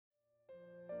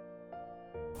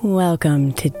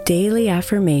Welcome to Daily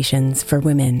Affirmations for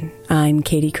Women. I'm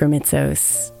Katie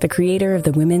Kremitzos, the creator of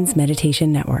the Women's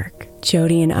Meditation Network.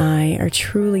 Jody and I are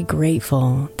truly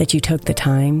grateful that you took the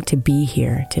time to be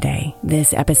here today.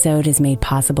 This episode is made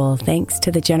possible thanks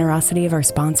to the generosity of our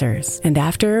sponsors. And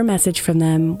after a message from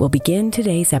them, we'll begin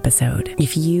today's episode.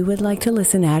 If you would like to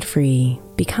listen ad-free,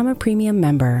 become a premium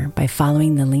member by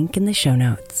following the link in the show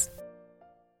notes.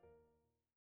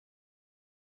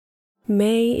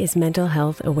 May is Mental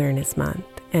Health Awareness Month,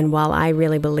 and while I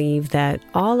really believe that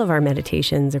all of our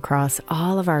meditations across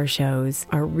all of our shows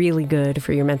are really good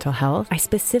for your mental health, I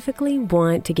specifically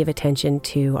want to give attention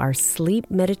to our Sleep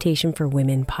Meditation for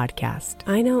Women podcast.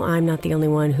 I know I'm not the only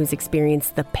one who's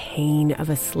experienced the pain of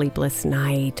a sleepless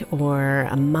night or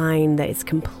a mind that is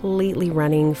completely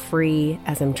running free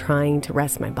as I'm trying to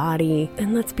rest my body.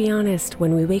 And let's be honest,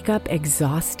 when we wake up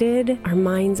exhausted, our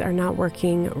minds are not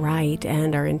working right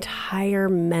and our entire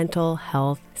mental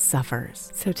health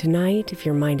suffers. So tonight, if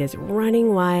your mind is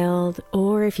running wild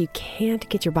or if you can't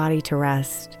get your body to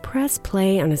rest, press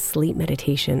play on a sleep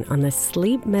meditation on the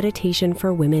Sleep Meditation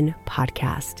for Women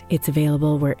podcast. It's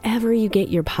available wherever you get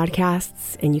your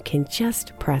podcasts, and you can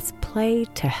just press play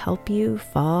to help you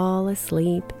fall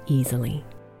asleep easily.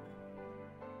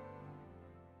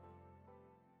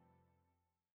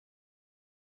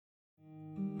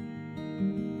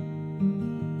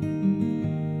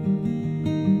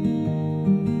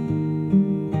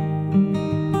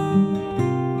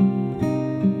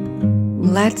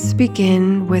 Let's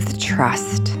begin with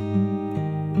trust.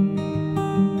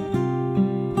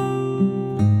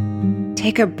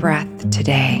 Take a breath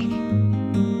today,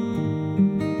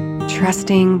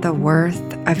 trusting the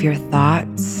worth of your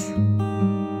thoughts,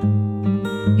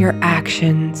 your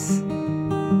actions,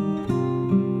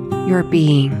 your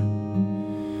being.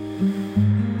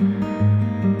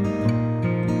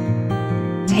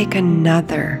 Take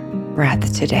another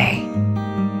breath today,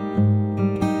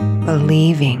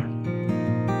 believing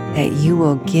that you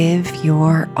will give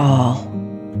your all.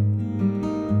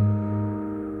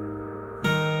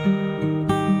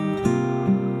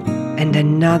 And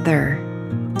another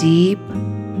deep,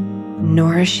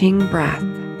 nourishing breath,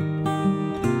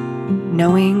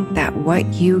 knowing that what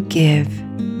you give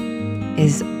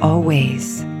is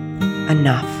always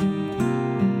enough.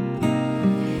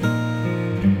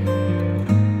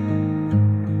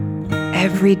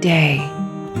 Every day,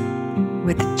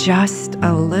 with just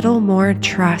a little more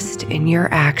trust in your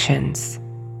actions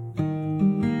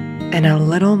and a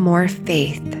little more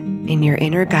faith in your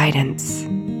inner guidance,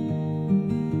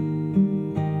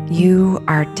 you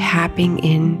are tapping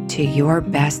into your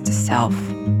best self.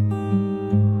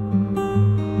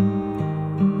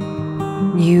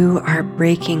 You are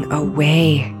breaking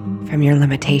away from your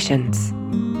limitations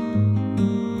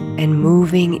and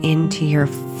moving into your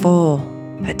full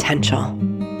potential.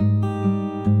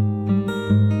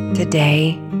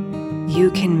 Today,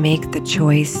 you can make the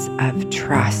choice of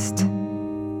trust.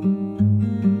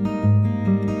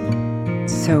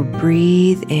 So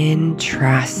breathe in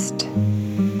trust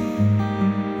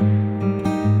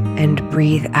and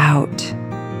breathe out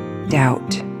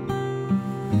doubt.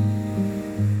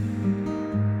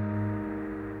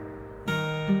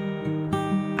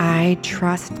 I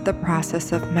trust the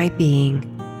process of my being,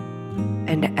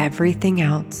 and everything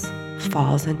else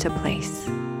falls into place.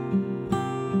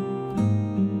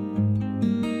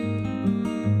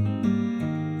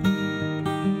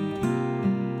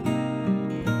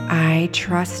 I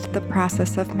trust the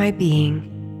process of my being,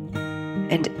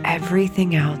 and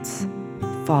everything else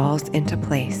falls into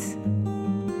place.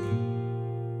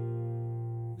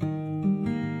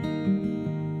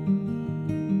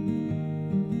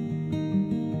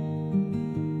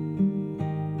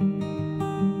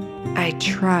 I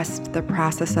trust the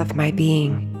process of my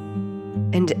being,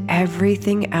 and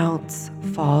everything else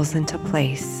falls into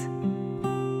place.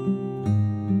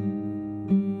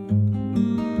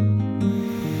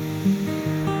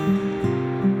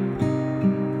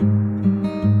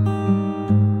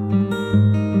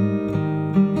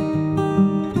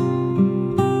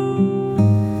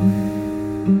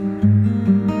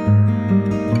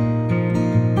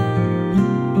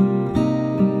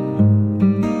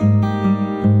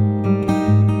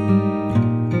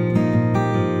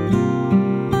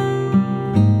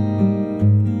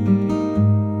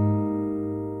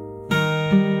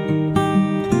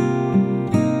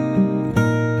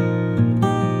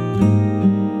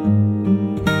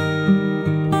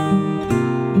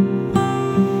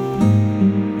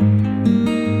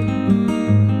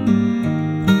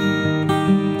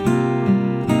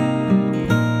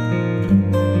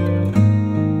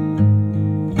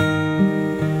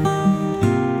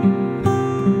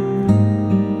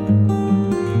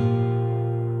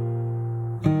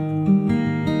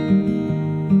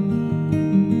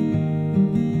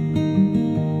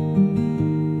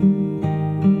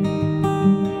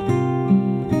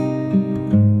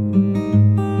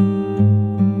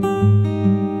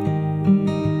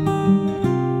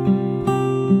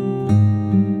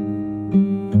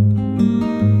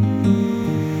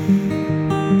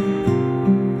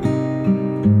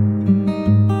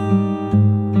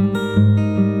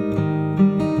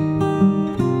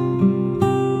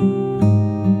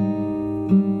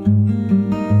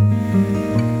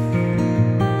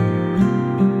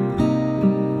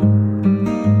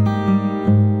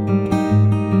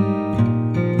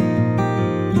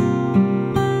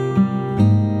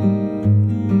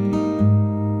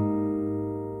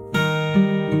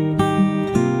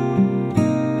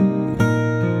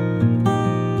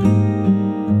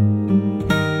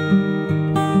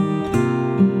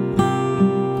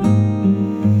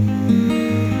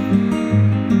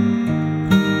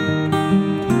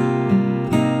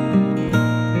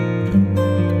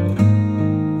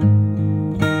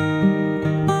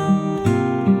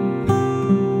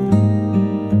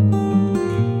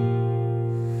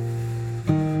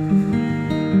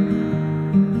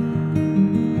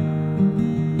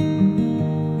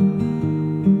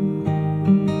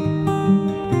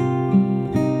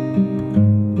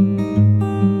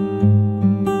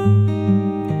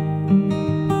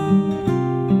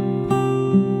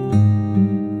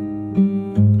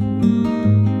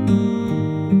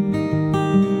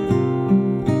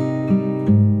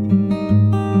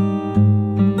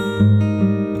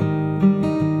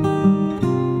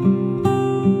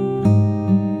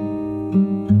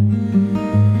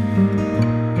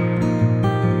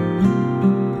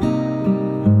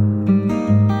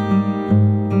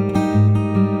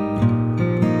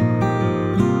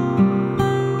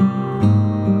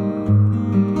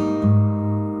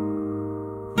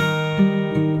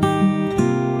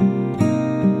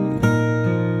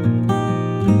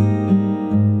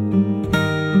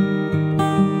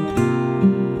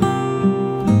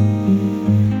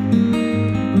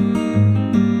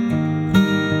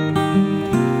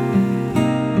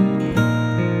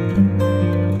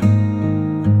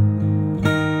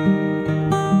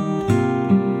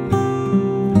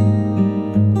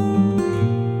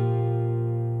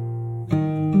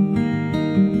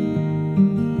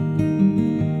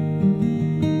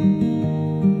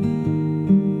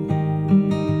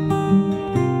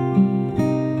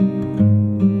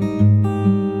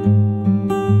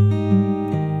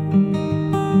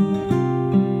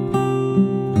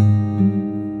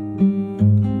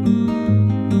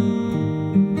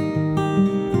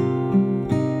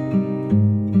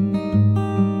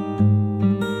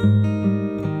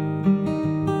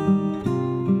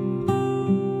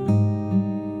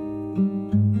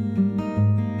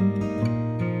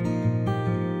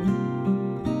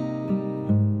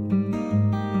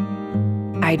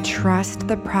 I trust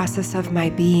the process of my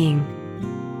being,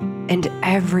 and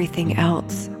everything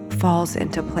else falls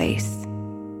into place.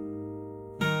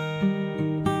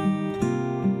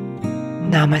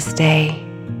 Namaste,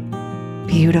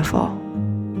 beautiful.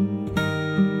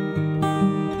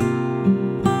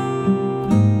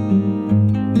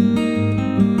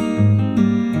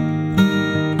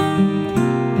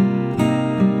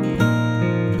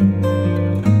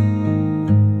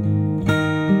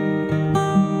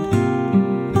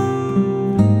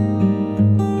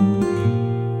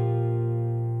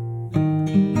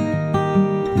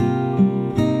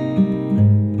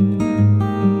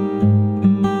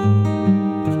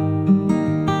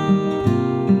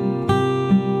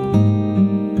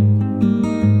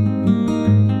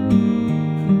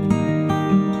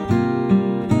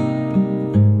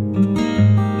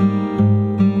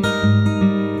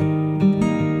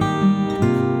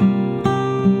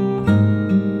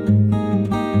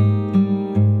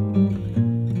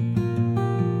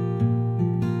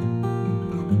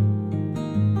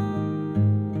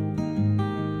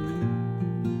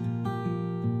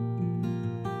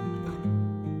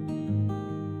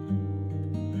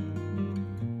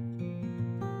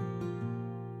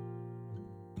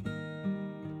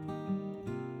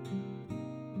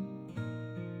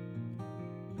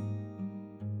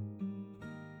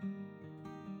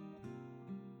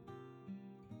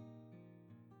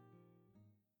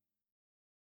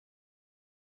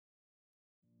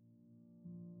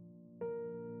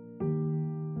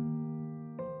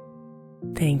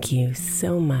 Thank you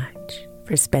so much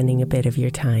for spending a bit of your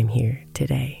time here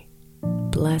today.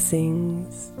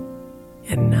 Blessings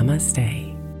and namaste.